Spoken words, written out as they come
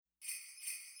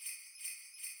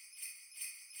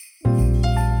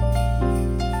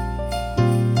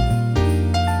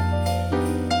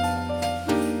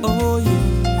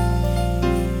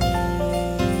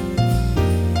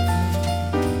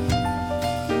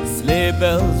Sleigh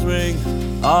bells ring,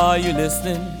 are you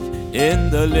listening? In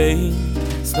the lane,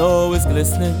 snow is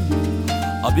glistening.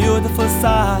 A beautiful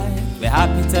sight, we're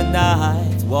happy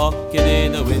tonight, walking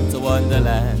in a winter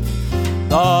wonderland.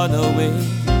 Gone away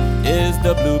is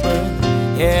the bluebird,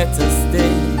 here to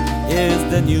stay is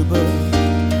the new bird.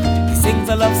 He sings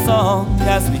a love song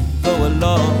as we go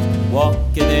along,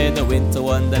 walking in a winter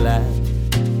wonderland.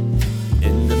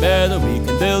 In the meadow we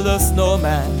can build a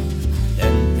snowman,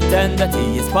 then pretend that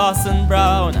he is Parson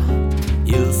Brown.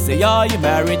 He'll say, are you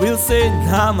married? We'll say,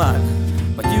 nah man,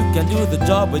 but you can do the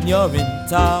job when you're in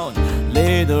town.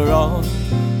 Later on,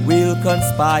 we'll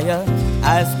conspire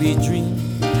as we dream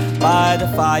by the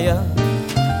fire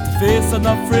to face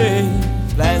unafraid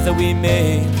plans that we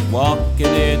made, walking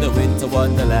in a winter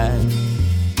wonderland.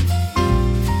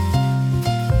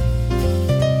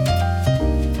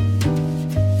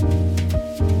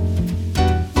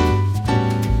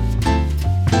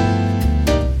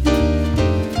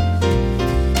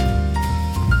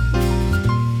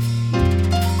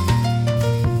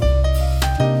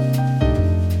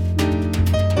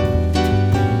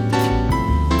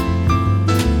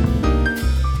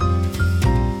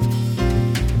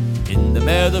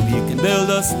 Together we can build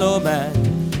a snowman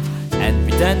and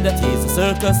pretend that he's a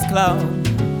circus clown.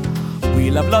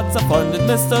 We'll have lots of fun with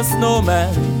Mr.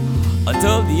 Snowman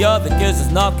until the other kids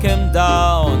just knock him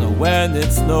down. When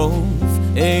it snows,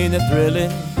 ain't it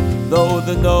thrilling? Though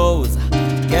the nose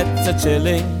gets a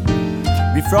chilling,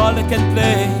 we frolic and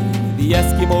play the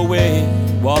Eskimo way,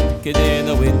 walking in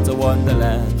a winter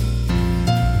wonderland.